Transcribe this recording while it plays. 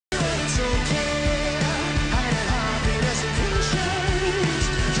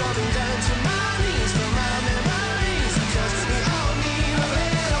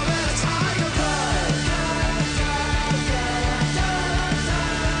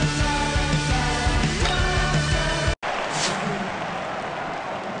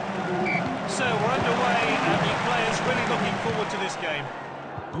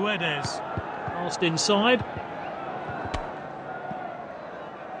Passed inside.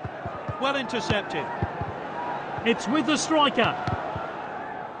 Well intercepted. It's with the striker.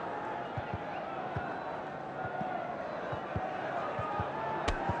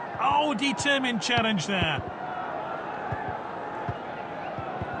 Oh, determined challenge there.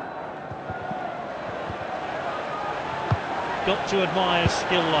 Got to admire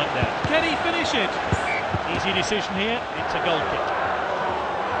skill like that. Can he finish it? Easy decision here. It's a goal kick.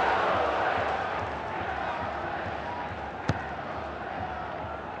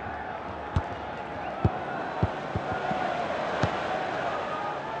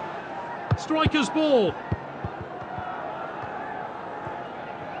 Striker's ball.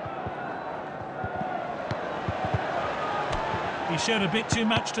 He showed a bit too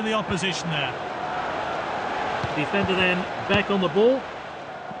much to the opposition there. Defender then back on the ball.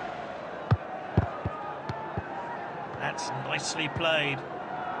 That's nicely played.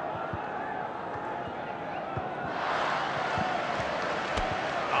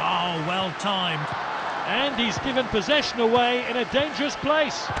 Oh, well timed. And he's given possession away in a dangerous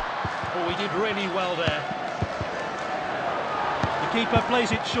place. Oh, he did really well there. The keeper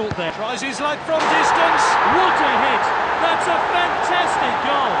plays it short there. Tries his luck from distance. What a hit! That's a fantastic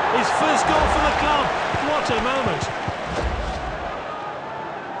goal. His first goal for the club. What a moment.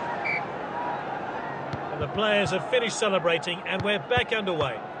 And the players have finished celebrating and we're back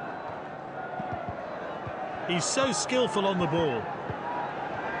underway. He's so skillful on the ball.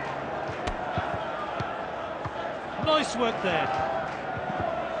 Nice work there.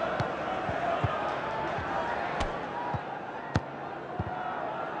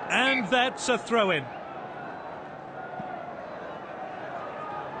 And that's a throw-in.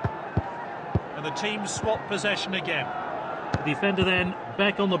 And the team swap possession again. The defender then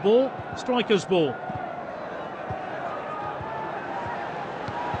back on the ball. Striker's ball.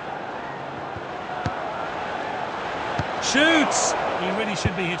 Shoots! He really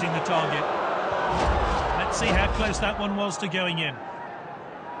should be hitting the target. Let's see how close that one was to going in.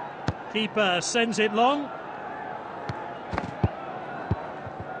 Keeper sends it long.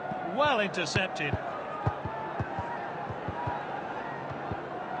 Well intercepted.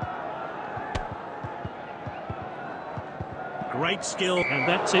 Great skill. And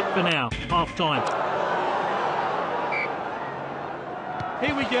that's it for now. Half-time.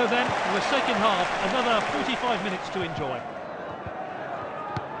 Here we go then, for the second half. Another 45 minutes to enjoy.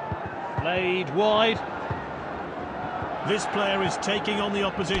 Played wide. This player is taking on the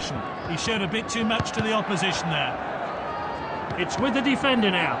opposition. He showed a bit too much to the opposition there. It's with the defender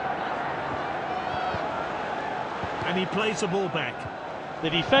now. And he plays the ball back. The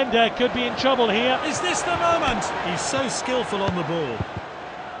defender could be in trouble here. Is this the moment? He's so skillful on the ball.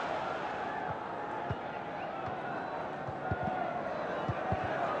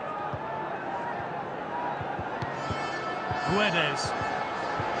 Guedes.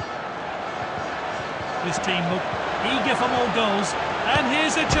 This team look eager for more goals. And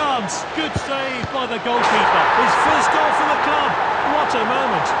here's a chance. Good save by the goalkeeper. His first goal for the club. What a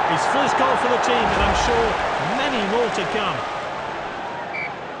moment. His first goal for the team, and I'm sure many more to come.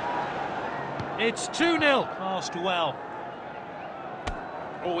 It's 2-0. Passed well.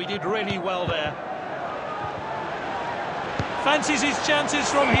 Oh, he did really well there. Fancies his chances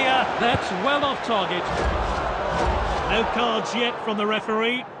from here. That's well off target. No cards yet from the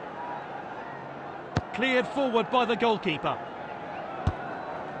referee. Cleared forward by the goalkeeper.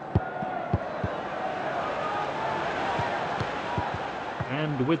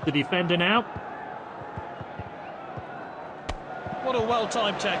 And with the defender now. What a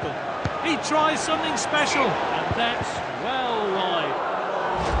well-timed tackle. He tries something special. And that's well wide.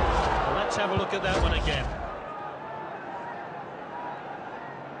 Well, let's have a look at that one again.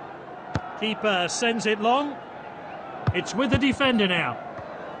 Keeper sends it long. It's with the defender now.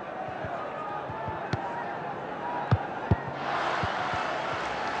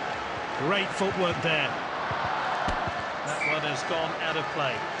 Great footwork there. That one has gone out of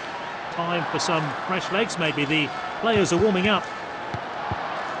play. Time for some fresh legs maybe. The players are warming up.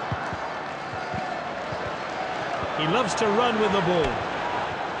 He loves to run with the ball.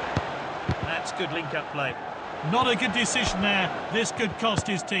 That's good link-up play. Not a good decision there. This could cost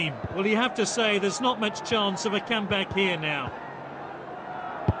his team. Well, you have to say there's not much chance of a comeback here now.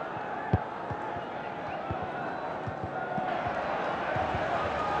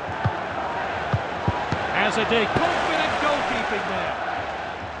 As a dig. Confident goalkeeping there.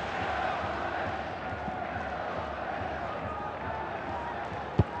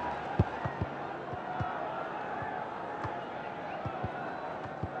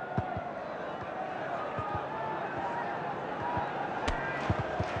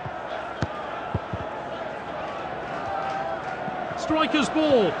 striker's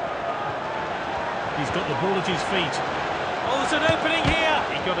ball. He's got the ball at his feet. Oh, there's an opening here.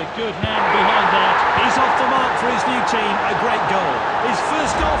 He got a good hand behind that. He's off the mark for his new team. A great goal. His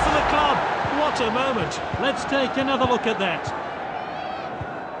first goal for the club. What a moment. Let's take another look at that.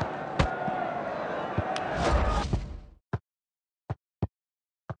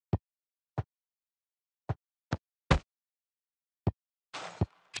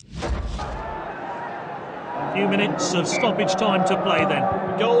 A few minutes of stoppage time to play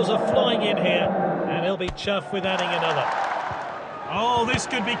then. Goals are flying in here, and he'll be chuffed with adding another. Oh, this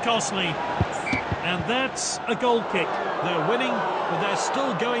could be costly. And that's a goal kick. They're winning, but they're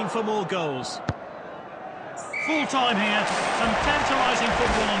still going for more goals. Full time here. Some tantalising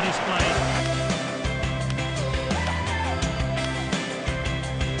football on display.